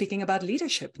might be speaking about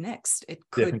leadership next. It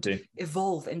could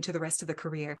evolve into the rest of the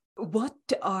career. What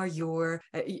are you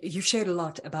shared a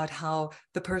lot about how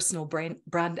the personal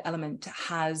brand element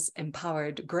has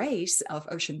empowered Grace of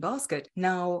Ocean Basket.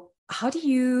 Now, how do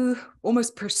you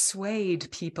almost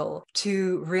persuade people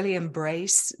to really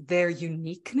embrace their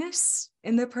uniqueness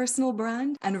in their personal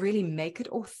brand and really make it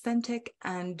authentic,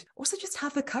 and also just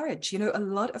have the courage? A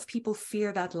lot of people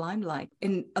fear that limelight.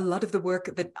 In a lot of the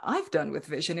work that I've done with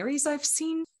visionaries, I've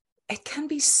seen it can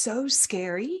be so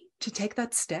scary to take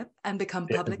that step and become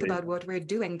public about what we're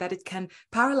doing, that it can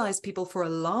paralyze people for a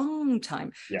long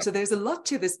time. So there's a lot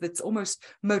to this that's almost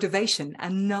motivation,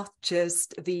 and not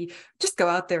just go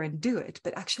out there and do it,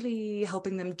 but actually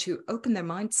helping them to open their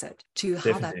mindset to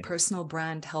how that personal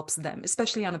brand helps them,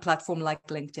 especially on a platform like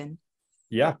LinkedIn.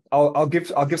 Yeah, I'll give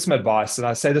some advice, and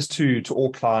I say this to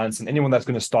all clients and anyone that's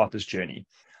going to start this journey.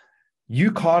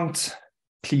 You can't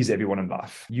please everyone in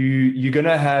life. You're going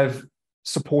to have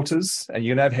supporters and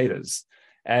you're going to have haters,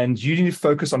 and you need to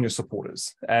focus on your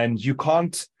supporters. And you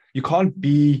can't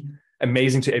be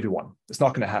amazing to everyone. It's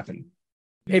not going to happen.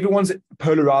 Everyone's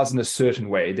polarized in a certain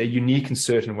way. They're unique in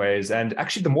certain ways. And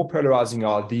actually, the more polarizing you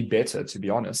are, the better, to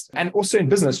be honest. And also in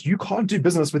business, you can't do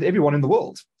business with everyone in the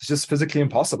world. It's just physically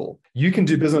impossible. You can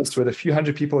do business with a few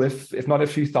hundred people, if not a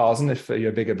few thousand, if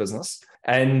you're a bigger business.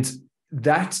 And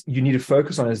that you need to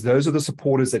focus on is those are the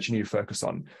supporters that you need to focus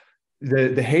on.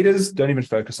 The haters, don't even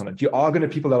focus on it. You are going to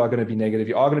people that are going to be negative.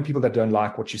 You are going to people that don't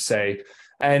like what you say.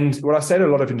 And what I say to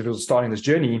a lot of individuals starting this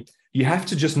journey, you have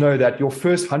to just know that your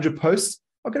first 100 posts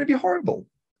are going to be horrible.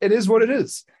 It is what it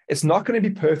is. It's not going to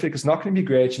be perfect. It's not going to be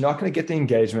great. You're not going to get the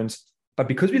engagement. But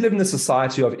because we live in a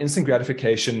society of instant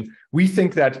gratification, we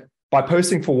think that by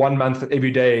posting for 1 month every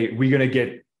day, we're going to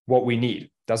get what we need.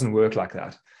 It doesn't work like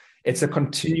that. It's a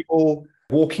continual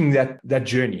walking that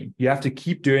journey. You have to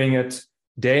keep doing it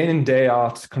day in and day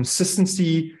out.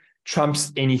 Consistency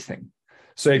trumps anything.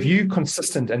 So if you're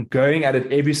consistent and going at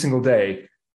it every single day,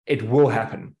 it will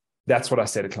happen. That's what I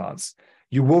say to clients.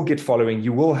 You will get following.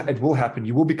 It will happen.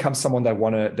 You will become someone they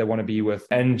want to be with,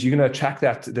 and you're going to attract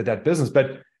that business.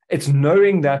 But it's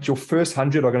knowing that your first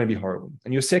 100 are going to be horrible,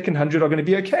 and your second 100 are going to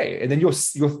be okay, and then your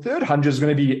third 100 is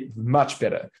going to be much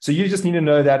better. So you just need to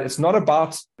know that it's not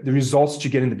about the results that you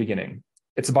get in the beginning.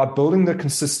 It's about building the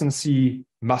consistency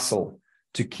muscle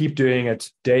to keep doing it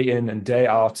day in and day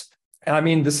out. And I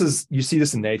mean, you see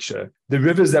this in nature. The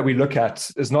rivers that we look at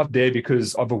is not there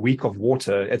because of a week of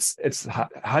water. It's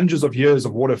hundreds of years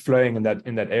of water flowing in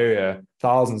that area,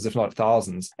 thousands, if not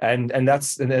thousands. And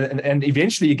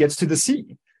eventually it gets to the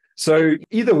sea. So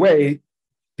either way,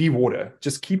 be water.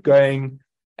 Just keep going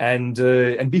and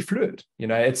be fluid.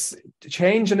 It's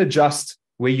change and adjust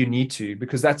where you need to,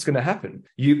 because that's going to happen.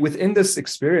 Within this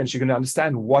experience, you're going to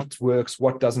understand what works,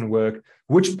 what doesn't work,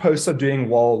 which posts are doing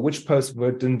well, which posts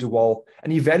didn't do well,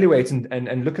 and evaluate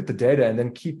and look at the data and then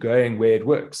keep going where it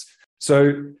works.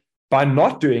 So by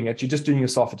not doing it, you're just doing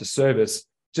yourself a disservice.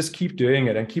 Just keep doing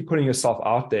it and keep putting yourself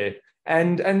out there.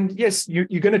 And yes, you're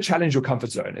going to challenge your comfort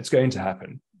zone. It's going to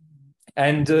happen.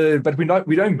 And but we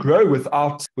don't grow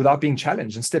without being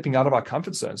challenged and stepping out of our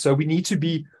comfort zone. So we need to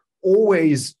be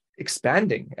always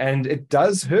expanding, and it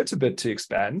does hurt a bit to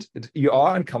expand. You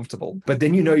are uncomfortable, but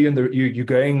then you're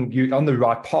on the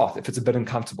right path if it's a bit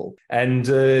uncomfortable. And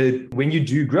when you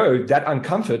do grow, that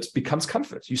uncomfort becomes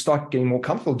comfort. You start getting more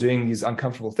comfortable doing these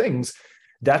uncomfortable things.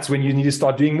 That's when you need to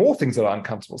start doing more things that are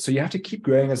uncomfortable. So you have to keep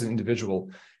growing as an individual.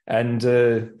 And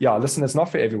listen, it's not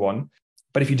for everyone,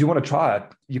 but if you do want to try it,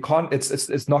 you can't.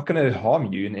 It's not going to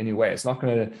harm you in any way. It's not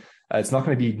going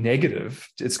to be negative.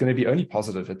 It's going to be only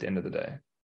positive at the end of the day.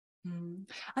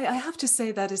 I have to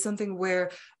say that is something where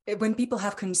when people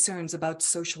have concerns about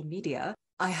social media,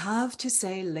 I have to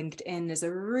say LinkedIn is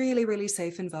a really, really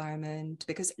safe environment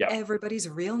because everybody's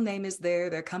real name is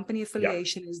there. Their company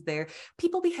affiliation is there.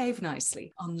 People behave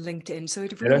nicely on LinkedIn. So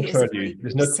it really is a really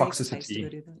There's no safe toxicity. place to go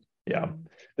do that. Yeah.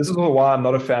 This is why I'm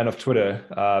not a fan of Twitter,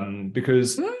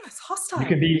 because it's hostile.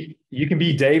 You can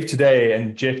be Dave today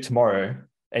and Jeff tomorrow.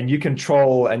 And you can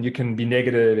troll and you can be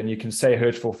negative and you can say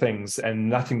hurtful things and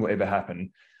nothing will ever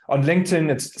happen. On LinkedIn,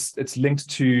 it's linked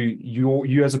to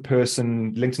you as a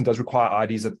person. LinkedIn does require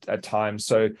IDs at times.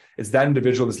 So it's that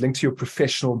individual. It's linked to your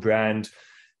professional brand.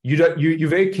 You're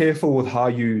very careful with how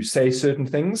you say certain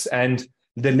things. And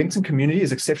the LinkedIn community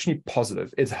is exceptionally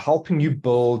positive. It's helping you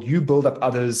build up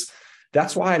others.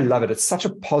 That's why I love it. It's such a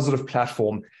positive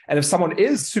platform. And if someone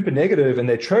is super negative and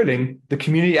they're trolling, the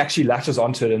community actually latches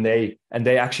onto it and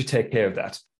they actually take care of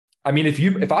that. I mean,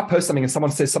 if I post something and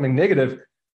someone says something negative,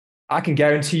 I can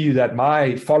guarantee you that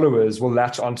my followers will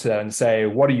latch onto that and say,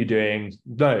 "What are you doing?"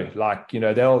 No,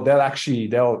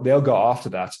 they'll go after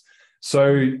that.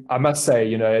 So I must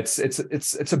say,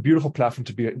 it's a beautiful platform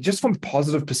to be just from a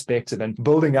positive perspective and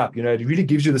building up. It really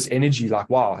gives you this energy, like,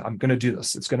 wow, I'm going to do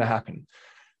this. It's going to happen.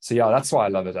 So that's why I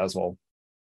love it as well.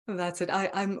 That's it.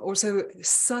 I'm also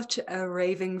such a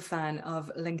raving fan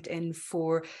of LinkedIn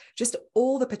for just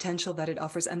all the potential that it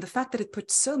offers and the fact that it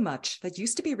puts so much that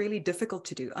used to be really difficult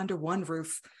to do under one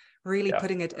roof, really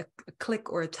putting it a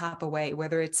click or a tap away,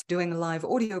 whether it's doing live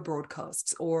audio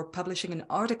broadcasts or publishing an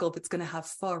article that's going to have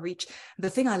far reach.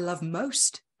 The thing I love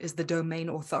most is the domain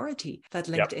authority that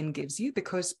LinkedIn gives you,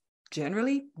 because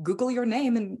generally, Google your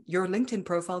name and your LinkedIn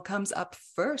profile comes up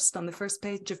first on the first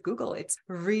page of Google. It's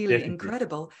really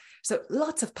incredible. So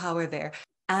lots of power there.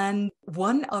 And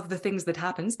one of the things that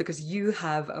happens, because you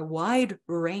have a wide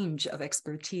range of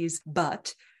expertise,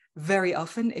 but very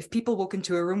often, if people walk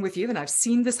into a room with you, and I've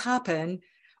seen this happen,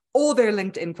 all their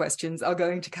LinkedIn questions are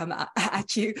going to come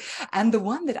at you. And the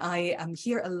one that I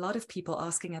hear a lot of people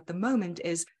asking at the moment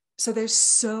is, so there's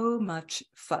so much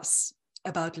fuss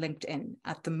about LinkedIn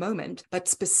at the moment, but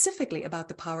specifically about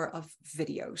the power of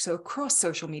video. So across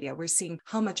social media, we're seeing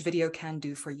how much video can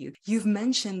do for you. You've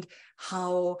mentioned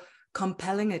how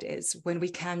compelling it is when we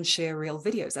can share real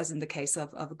videos, as in the case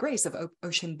of Grace of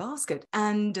Ocean Basket.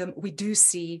 And we do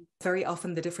see very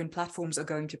often the different platforms are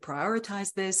going to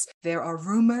prioritize this. There are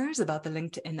rumors about the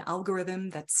LinkedIn algorithm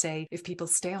that say if people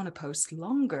stay on a post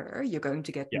longer, you're going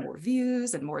to get more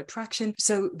views and more attraction.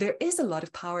 So there is a lot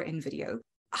of power in video.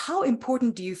 How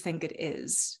important do you think it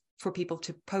is for people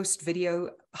to post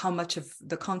video? How much of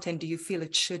the content do you feel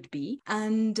it should be?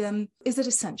 And is it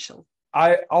essential?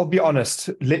 I'll be honest,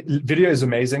 video is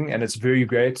amazing and it's very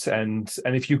great. And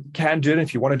if you can do it,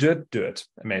 if you want to do it,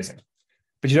 amazing.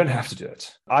 But you don't have to do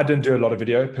it. I don't do a lot of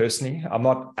video personally. I'm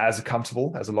not as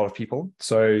comfortable as a lot of people.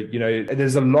 So, you know,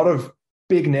 there's a lot of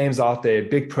big names out there,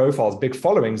 big profiles, big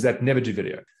followings that never do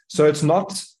video. So it's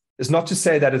not to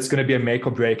say that it's going to be a make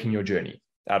or break in your journey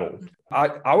at all.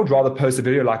 I would rather post a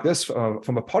video like this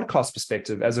from a podcast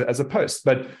perspective as a post,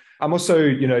 but I'm also,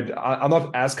 you know, I'm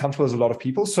not as comfortable as a lot of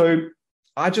people. So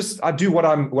I do what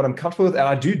I'm comfortable with, and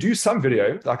I do some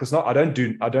video. Like it's not, I don't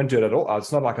do it at all.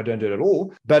 It's not like I don't do it at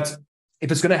all. But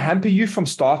if it's going to hamper you from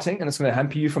starting and it's going to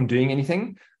hamper you from doing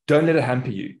anything, don't let it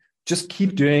hamper you. Just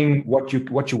keep doing what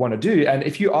you want to do. And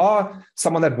if you are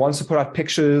someone that wants to put out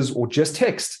pictures or just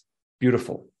text,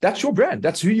 beautiful. That's your brand.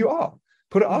 That's who you are.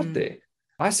 Put it out there.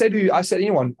 I say to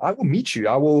anyone, I will meet you.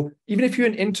 I will, even if you're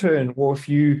an intern or if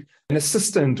you're an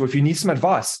assistant or if you need some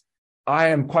advice, I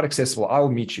am quite accessible. I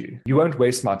will meet you. You won't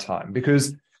waste my time,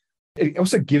 because it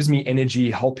also gives me energy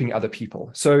helping other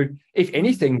people. So if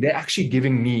anything, they're actually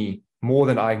giving me more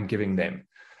than I'm giving them.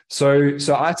 So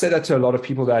I say that to a lot of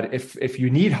people, that if you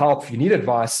need help, if you need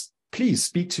advice, please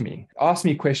speak to me. Ask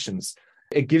me questions.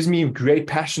 It gives me great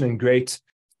passion and great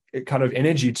kind of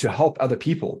energy to help other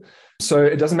people. So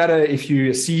it doesn't matter if you're a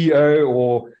CEO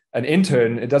or an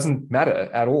intern, it doesn't matter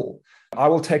at all. I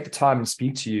will take the time and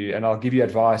speak to you, and I'll give you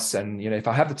advice. And, you know, if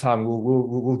I have the time,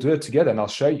 we'll do it together, and I'll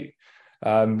show you,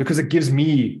 because it gives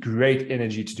me great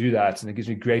energy to do that. And it gives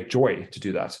me great joy to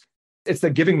do that. It's the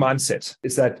giving mindset.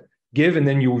 It's that give and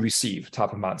then you will receive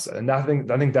type of mindset. And I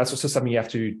think that's also something you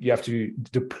have to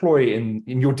deploy in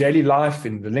your daily life,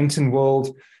 in the LinkedIn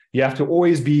world. You have to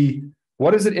always be,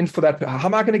 what is it in for that? How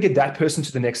am I going to get that person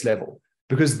to the next level?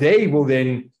 Because they will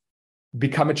then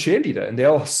become a cheerleader and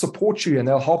they'll support you and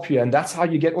they'll help you. And that's how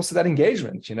you get also that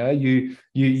engagement. You know,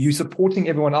 you supporting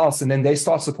everyone else and then they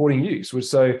start supporting you.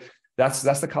 So that's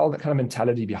the kind of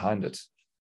mentality behind it.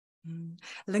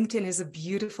 LinkedIn is a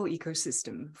beautiful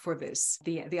ecosystem for this.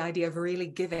 The idea of really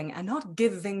giving, and not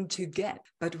giving to get,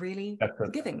 but really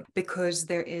giving, because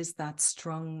there is that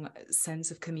strong sense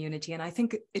of community. And I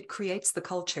think it creates the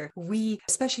culture. We,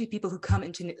 especially people who come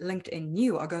into LinkedIn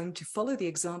new, are going to follow the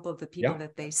example of the people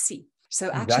that they see. So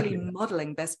actually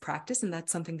modeling best practice, and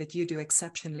that's something that you do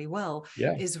exceptionally well,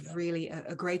 is really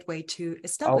a great way to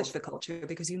establish the culture,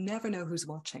 because you never know who's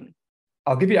watching.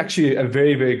 I'll give you actually a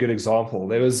very, very good example.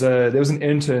 There was an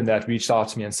intern that reached out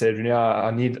to me and said, Renier,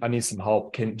 I need some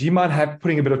help. Do you mind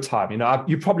putting a bit of time? You know,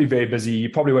 you're probably very busy.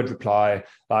 You probably won't reply.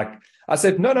 Like I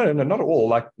said, no, not at all.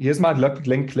 Like, here's my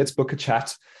link. Let's book a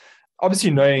chat.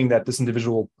 Obviously knowing that this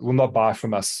individual will not buy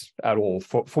from us at all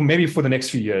for maybe for the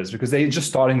next few years, because they're just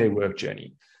starting their work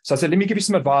journey. So I said, let me give you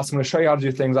some advice. I'm going to show you how to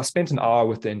do things. I spent an hour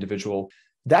with the individual.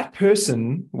 That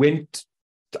person went,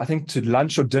 I think, to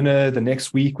lunch or dinner the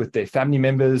next week with their family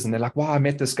members. And they're like, wow, I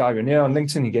met this guy Renier on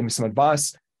LinkedIn. He gave me some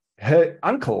advice. Her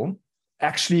uncle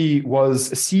actually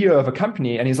was a CEO of a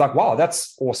company. And he's like, wow,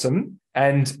 that's awesome.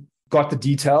 And got the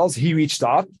details. He reached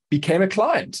out, became a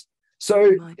client.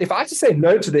 So if I had to say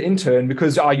no to the intern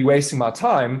because, are you wasting my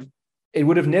time? It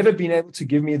would have never been able to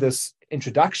give me this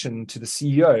introduction to the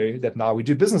CEO that now we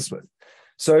do business with.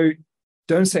 So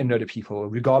don't say no to people,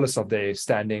 regardless of their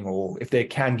standing or if they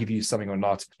can give you something or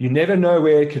not. You never know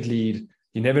where it could lead.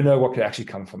 You never know what could actually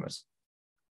come from it.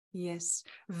 Yes,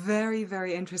 very,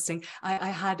 very interesting. I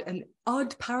had an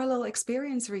odd parallel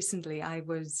experience recently. I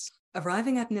was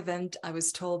arriving at an event. I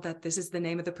was told that this is the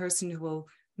name of the person who will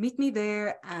meet me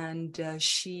there. And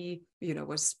she,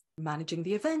 was managing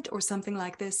the event or something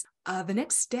like this. The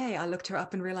next day, I looked her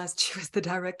up and realized she was the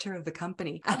director of the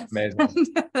company. Amazing.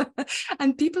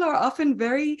 And people are often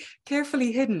very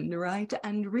carefully hidden, right?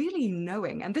 And really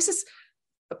knowing, and this is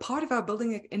a part of our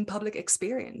building in public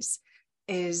experience,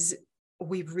 is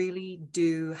we really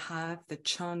do have the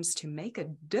chance to make a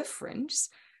difference.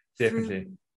 Definitely.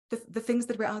 the things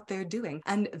that we're out there doing.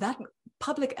 And that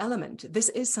public element, this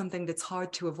is something that's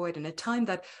hard to avoid in a time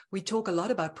that we talk a lot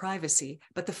about privacy.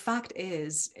 But the fact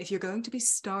is, if you're going to be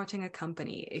starting a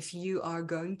company, if you are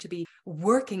going to be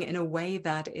working in a way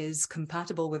that is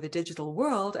compatible with the digital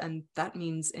world, and that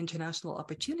means international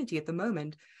opportunity at the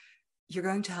moment, you're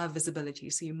going to have visibility.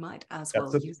 So you might as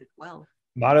well use it well.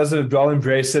 Might as well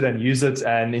embrace it and use it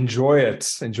and enjoy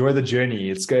it. Enjoy the journey.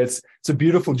 It's a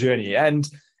beautiful journey. And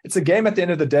it's a game at the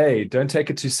end of the day. Don't take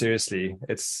it too seriously.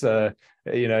 It's,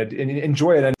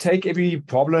 enjoy it and take every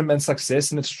problem and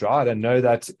success in its stride and know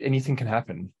that anything can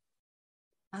happen.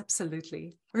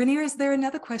 Absolutely. Renier, is there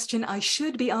another question I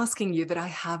should be asking you that I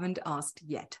haven't asked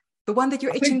yet? The one that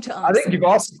you're itching to answer. I think you've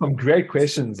asked some great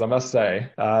questions, I must say.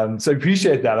 So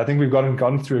appreciate that. I think we've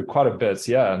gone through quite a bit.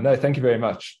 Yeah, no, thank you very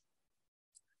much.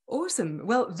 Awesome.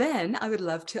 Well, then I would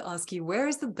love to ask you, where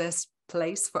is the best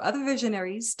place for other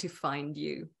visionaries to find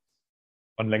you?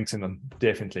 On LinkedIn,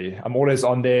 definitely. I'm always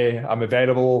on there. I'm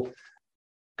available.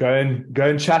 Go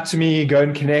and chat to me. Go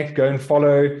and connect. Go and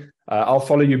follow. I'll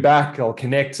follow you back. I'll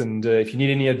connect. And if you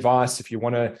need any advice, if you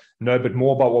want to know a bit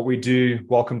more about what we do,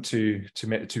 welcome to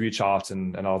reach out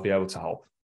and I'll be able to help.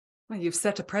 Well, you've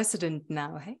set a precedent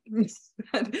now, hey?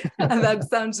 That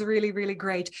sounds really, really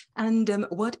great. And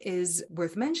what is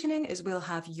worth mentioning is we'll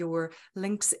have your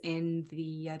links in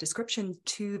the description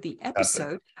to the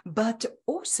episode. But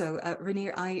also,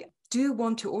 Renier, I do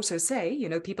want to also say,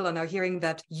 people are now hearing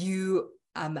that you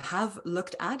have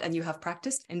looked at and you have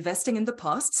practiced investing in the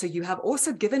past. So you have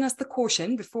also given us the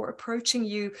caution before approaching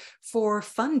you for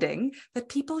funding that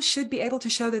people should be able to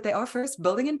show that they are first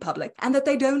building in public and that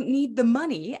they don't need the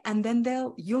money. And then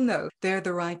you'll know they're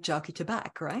the right jockey to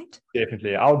back, right?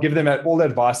 Definitely. I'll give them all the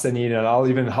advice they need and I'll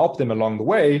even help them along the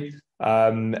way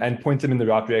and point them in the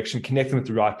right direction, connect them with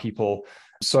the right people.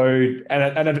 So,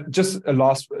 and just a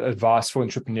last advice for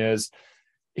entrepreneurs,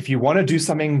 if you want to do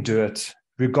something, do it.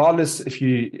 Regardless if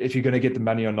you're going to get the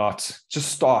money or not,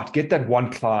 just get that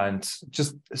one client,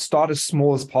 just start as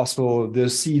small as possible. The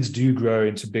seeds do grow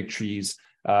into big trees,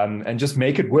 and just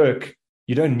make it work.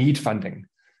 You don't need funding.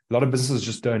 A lot of businesses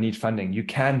just don't need funding. You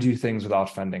can do things without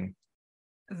funding.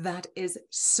 That is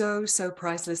so, so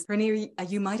priceless. Renier,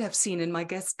 you might have seen in my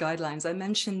guest guidelines, I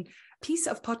mentioned a piece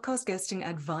of podcast guesting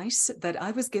advice that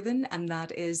I was given, and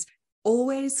that is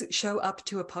always show up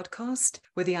to a podcast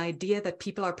with the idea that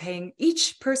people are paying,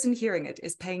 each person hearing it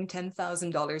is paying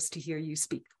 $10,000 to hear you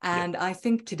speak. And I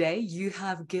think today you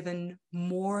have given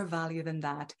more value than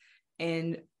that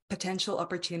in potential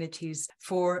opportunities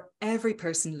for every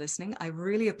person listening. I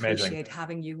really appreciate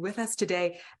having you with us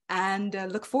today and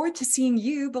look forward to seeing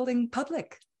you building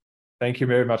public. Thank you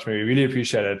very much, Mary. Really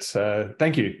appreciate it.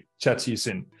 Thank you. Chat to you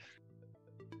soon.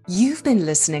 You've been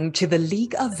listening to the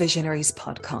League of Visionaries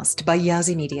podcast by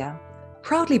YaziMedia,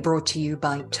 proudly brought to you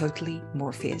by Totally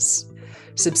Morpheus.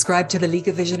 Subscribe to the League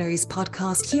of Visionaries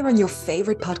podcast here on your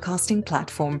favorite podcasting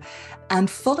platform and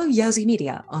follow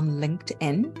YaziMedia on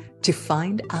LinkedIn to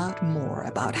find out more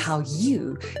about how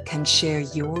you can share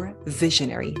your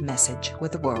visionary message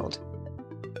with the world.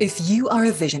 If you are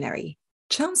a visionary,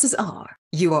 chances are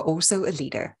you are also a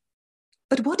leader.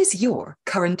 But what is your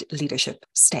current leadership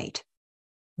state?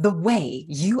 The way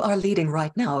you are leading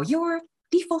right now, your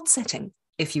default setting,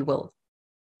 if you will.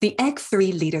 The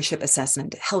EG3 Leadership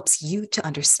Assessment helps you to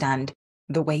understand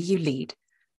the way you lead,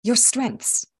 your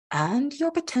strengths, and your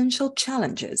potential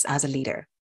challenges as a leader.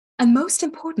 And most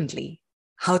importantly,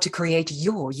 how to create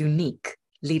your unique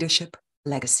leadership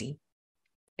legacy.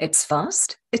 It's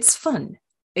fast, it's fun,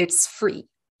 it's free.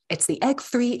 It's the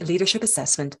EG3 Leadership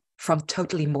Assessment from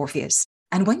Totally Morpheus.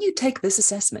 And when you take this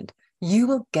assessment, you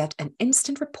will get an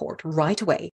instant report right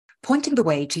away, pointing the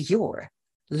way to your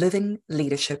living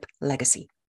leadership legacy.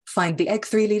 Find the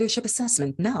EG3 Leadership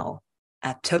Assessment now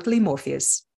at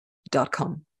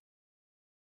totallymorpheus.com.